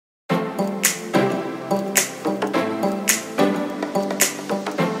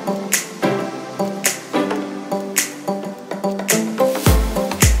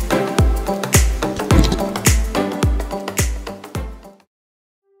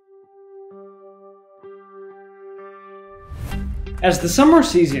As the summer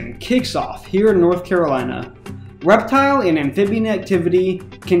season kicks off here in North Carolina, reptile and amphibian activity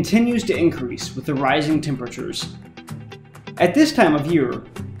continues to increase with the rising temperatures. At this time of year,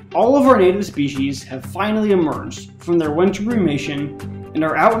 all of our native species have finally emerged from their winter brumation and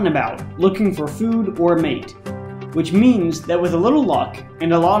are out and about looking for food or a mate, which means that with a little luck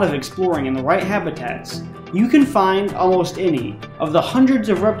and a lot of exploring in the right habitats, you can find almost any of the hundreds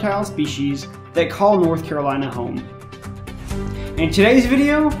of reptile species that call North Carolina home. In today's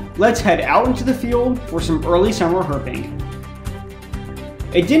video, let's head out into the field for some early summer herping.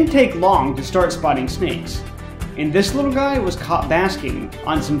 It didn't take long to start spotting snakes, and this little guy was caught basking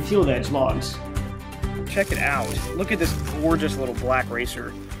on some field edge logs. Check it out. Look at this gorgeous little black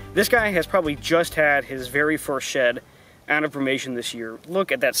racer. This guy has probably just had his very first shed out of brumation this year.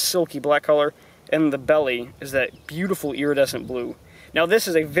 Look at that silky black color, and the belly is that beautiful iridescent blue. Now this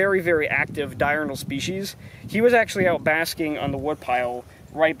is a very, very active diurnal species. He was actually out basking on the woodpile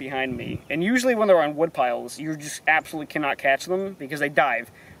right behind me. And usually when they're on woodpiles, you just absolutely cannot catch them because they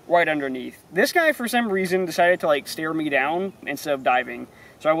dive right underneath. This guy, for some reason, decided to like stare me down instead of diving.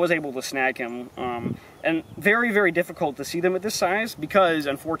 So I was able to snag him. And very, very difficult to see them at this size because,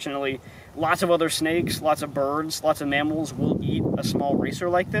 unfortunately, lots of other snakes, lots of birds, lots of mammals will eat a small racer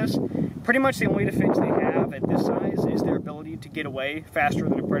like this. Pretty much the only defense they have at this size is their ability to get away faster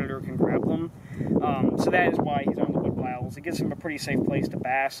than a predator can grab them. So that is why he's on the wood piles. It gives him a pretty safe place to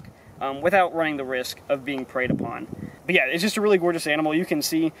bask without running the risk of being preyed upon. But yeah, it's just a really gorgeous animal. You can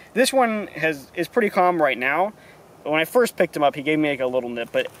see this one is pretty calm right now. When I first picked him up, he gave me like a little nip,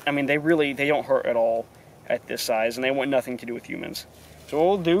 but I mean, they don't hurt at all at this size, and they want nothing to do with humans. So what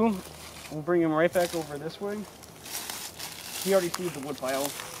we'll do, we'll bring him right back over this way. He already sees the wood pile,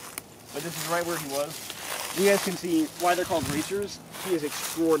 but this is right where he was. You guys can see why they're called racers. He is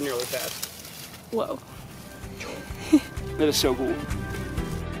extraordinarily fast. Whoa. That is so cool.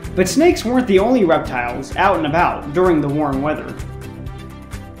 But snakes weren't the only reptiles out and about during the warm weather.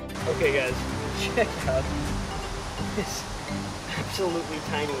 Okay guys, check out this absolutely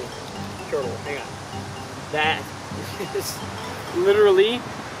tiny turtle. Hang on. That is literally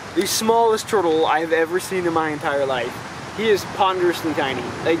the smallest turtle I've ever seen in my entire life. He is ponderously tiny.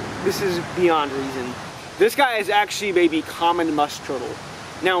 Like, this is beyond reason. This guy is actually maybe common musk turtle.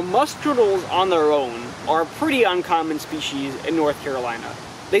 Now, musk turtles on their own are a pretty uncommon species in North Carolina.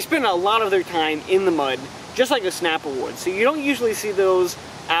 They spend a lot of their time in the mud, just like a snapper would. So you don't usually see those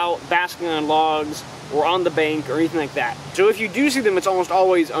out basking on logs or on the bank or anything like that. So if you do see them, it's almost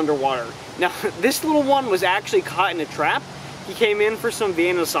always underwater. Now, this little one was actually caught in a trap. He came in for some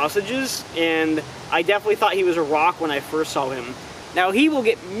Vienna sausages, and I definitely thought he was a rock when I first saw him. Now, he will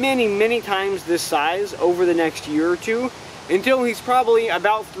get many, many times this size over the next year or two, until he's probably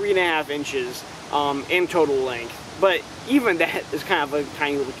about 3.5 inches in total length. But even that is kind of a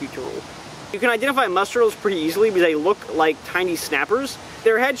tiny little cute turtle. You can identify musk turtles pretty easily because they look like tiny snappers.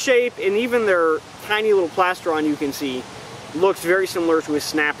 Their head shape and even their tiny little plastron, you can see, looks very similar to a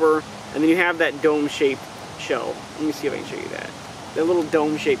snapper. And then you have that dome-shaped shell. Let me see if I can show you that. That little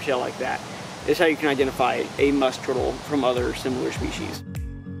dome-shaped shell like that is how you can identify a musk turtle from other similar species.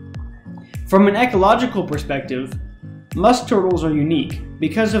 From an ecological perspective, musk turtles are unique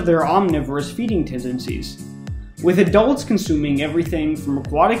because of their omnivorous feeding tendencies, with adults consuming everything from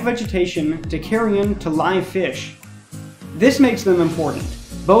aquatic vegetation to carrion to live fish. This makes them important,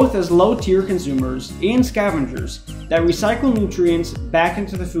 both as low-tier consumers and scavengers that recycle nutrients back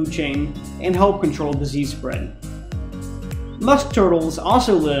into the food chain and help control disease spread. Musk turtles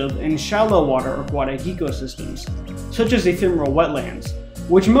also live in shallow water aquatic ecosystems, such as ephemeral wetlands,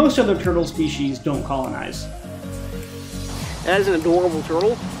 which most other turtle species don't colonize. That is an adorable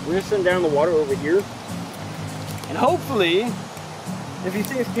turtle. We're going to send down the water over here, and hopefully, if he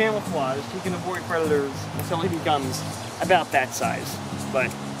stays camouflaged, he can avoid predators until he becomes about that size.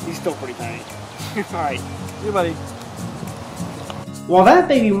 But he's still pretty tiny. Alright, see you, buddy. While that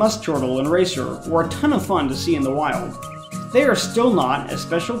baby musk turtle and racer were a ton of fun to see in the wild, they are still not as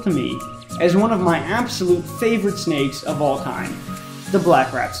special to me as one of my absolute favorite snakes of all time, the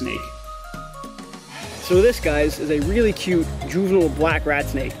black rat snake. So this, guys, is a really cute juvenile black rat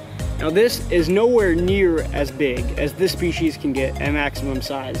snake. Now this is nowhere near as big as this species can get at maximum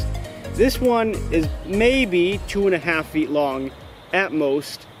size. This one is maybe 2.5 feet long at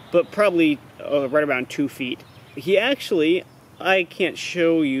most, but probably right around 2 feet. He actually, I can't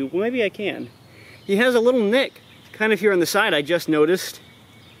show you, well maybe I can. He has a little nick kind of here on the side I just noticed.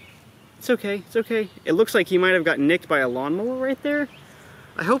 It's okay, it's okay. It looks like he might have gotten nicked by a lawnmower right there.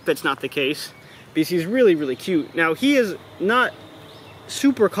 I hope that's not the case, because he's really, really cute. Now he is not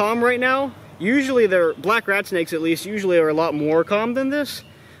super calm right now. Usually black rat snakes, at least, usually are a lot more calm than this.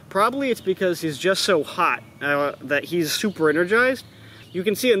 Probably it's because he's just so hot that he's super energized. You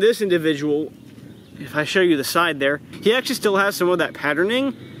can see in this individual, if I show you the side there, he actually still has some of that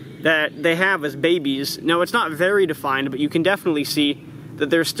patterning that they have as babies. Now, it's not very defined, but you can definitely see that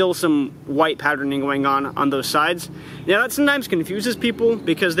there's still some white patterning going on those sides. Now, that sometimes confuses people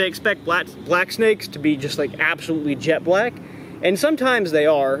because they expect black snakes to be just like absolutely jet black, and sometimes they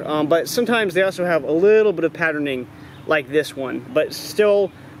are, but sometimes they also have a little bit of patterning like this one. But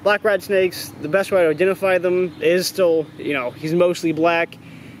still, black rat snakes, the best way to identify them is still, you know, he's mostly black.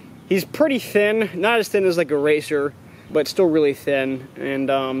 He's pretty thin, not as thin as like a racer, but still really thin.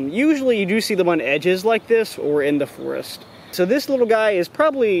 And usually you do see them on edges like this or in the forest. So this little guy is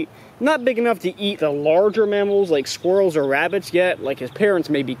probably not big enough to eat the larger mammals like squirrels or rabbits yet, like his parents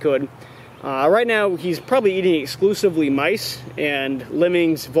maybe could. Right now he's probably eating exclusively mice and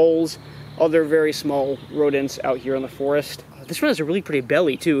lemmings, voles, other very small rodents out here in the forest. This one has a really pretty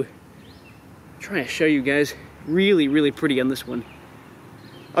belly too. I'm trying to show you guys. Really, really pretty on this one.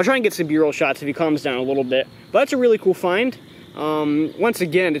 I'll try and get some B-roll shots if he calms down a little bit. But that's a really cool find. Once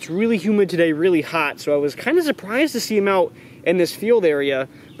again, it's really humid today, really hot, so I was kind of surprised to see him out in this field area,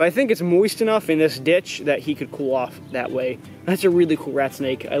 but I think it's moist enough in this ditch that he could cool off that way. That's a really cool rat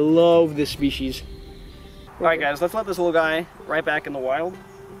snake. I love this species. Alright guys, let's let this little guy right back in the wild.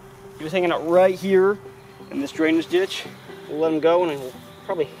 He was hanging out right here in this drainage ditch. We'll let him go and he'll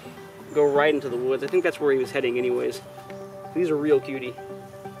probably go right into the woods. I think that's where he was heading anyways. He's a real cutie.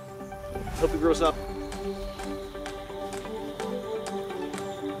 Hope he grows up.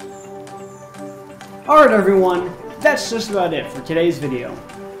 Alright everyone, that's just about it for today's video.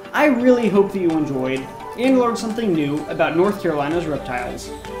 I really hope that you enjoyed and learned something new about North Carolina's reptiles.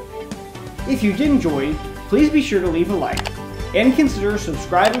 If you did enjoy, please be sure to leave a like and consider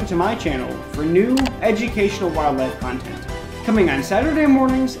subscribing to my channel for new educational wildlife content, coming on Saturday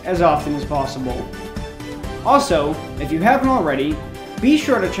mornings as often as possible. Also, if you haven't already, be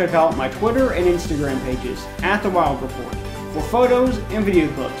sure to check out my Twitter and Instagram pages at The Wild Report for photos and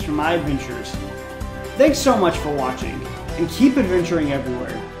video clips from my adventures. Thanks so much for watching, and keep adventuring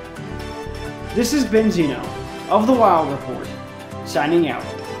everywhere. This has been Zeno of The Wild Report, signing out.